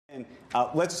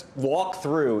Let's walk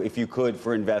through, if you could,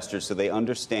 for investors so they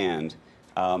understand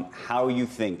how you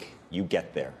think you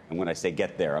get there. And when I say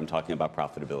get there, I'm talking about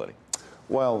profitability.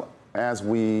 Well, as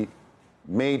we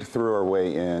made through our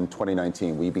way in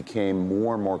 2019, we became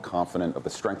more and more confident of the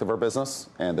strength of our business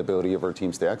and the ability of our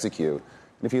teams to execute.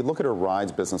 And if you look at our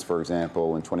rides business, for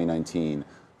example, in 2019,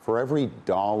 for every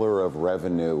dollar of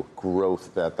revenue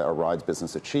growth that our rides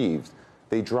business achieved,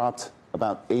 they dropped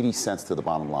about 80 cents to the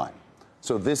bottom line.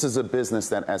 So this is a business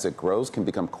that, as it grows, can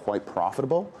become quite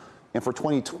profitable. And for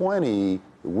 2020,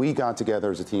 we got together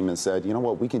as a team and said, you know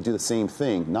what, we can do the same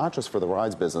thing, not just for the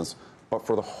rides business, but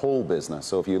for the whole business.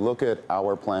 So if you look at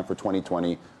our plan for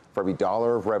 2020, for every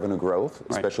dollar of revenue growth,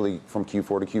 especially from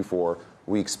Q4 to Q4,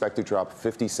 we expect to drop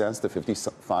 50 cents to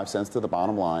 55 cents to the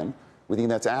bottom line. We think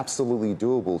that's absolutely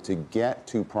doable to get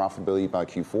to profitability by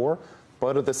Q4,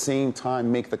 but at the same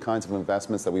time make the kinds of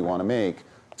investments that we want to make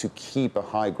to keep a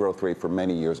high growth rate for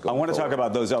many years going forward. I want to talk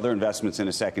about those other investments in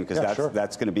a second, because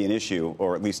that's going to be an issue,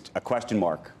 or at least a question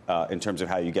mark in terms of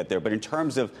how you get there. But in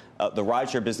terms of the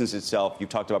rideshare business itself, you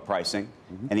talked about pricing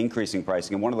and increasing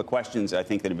pricing. And one of the questions I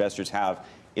think that investors have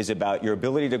is about your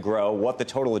ability to grow, what the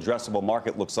total addressable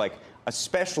market looks like,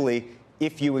 especially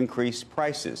if you increase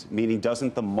prices, meaning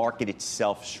doesn't the market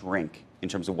itself shrink in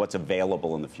terms of what's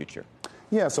available in the future?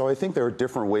 Yeah, so I think there are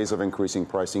different ways of increasing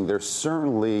pricing. There's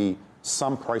certainly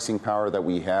some pricing power that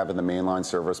we have in the mainline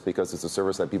service because it's a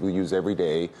service that people use every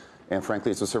day. And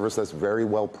frankly, it's a service that's very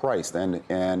well priced, and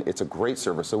it's a great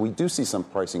service. So we do see some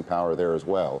pricing power there as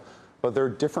well. But there are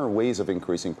different ways of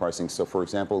increasing pricing. So, for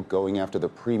example, going after the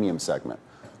premium segment.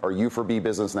 Our U4B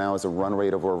business now is a run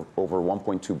rate of over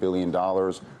 $1.2 billion,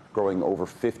 growing over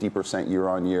 50% year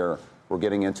on year. We're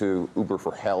getting into Uber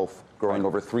for Health, growing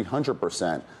over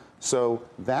 300%. So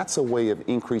that's a way of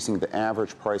increasing the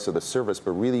average price of the service,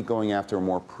 but really going after a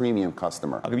more premium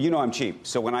customer. You know I'm cheap.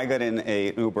 So when I get in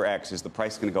a Uber X, is the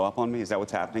price going to go up on me? Is that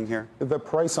what's happening here? The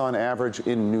price on average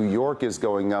in New York is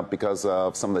going up because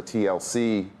of some of the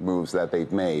TLC moves that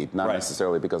they've made, not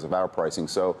necessarily because of our pricing.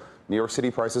 So New York City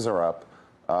prices are up.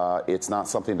 It's not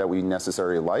something that we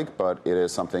necessarily like, but it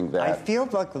is something that... I feel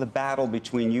like the battle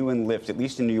between you and Lyft, at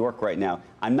least in New York right now,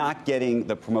 I'm not getting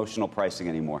the promotional pricing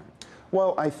anymore.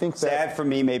 Well, I think that... Sad for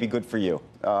me, maybe good for you.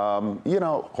 You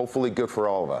know, hopefully good for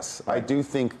all of us. I do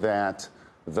think that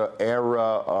the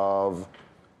era of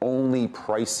only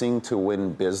pricing to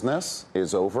win business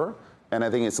is over, and I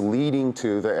think it's leading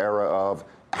to the era of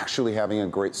actually having a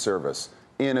great service.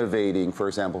 Innovating, for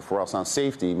example, for us on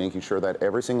safety, making sure that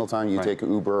every single time you take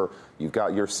Uber, you've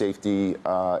got your safety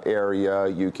area,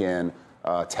 you can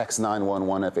text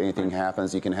 911 if anything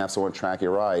happens, you can have someone track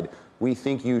your ride. We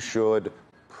think you should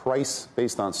price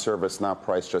based on service, not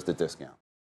price just a discount.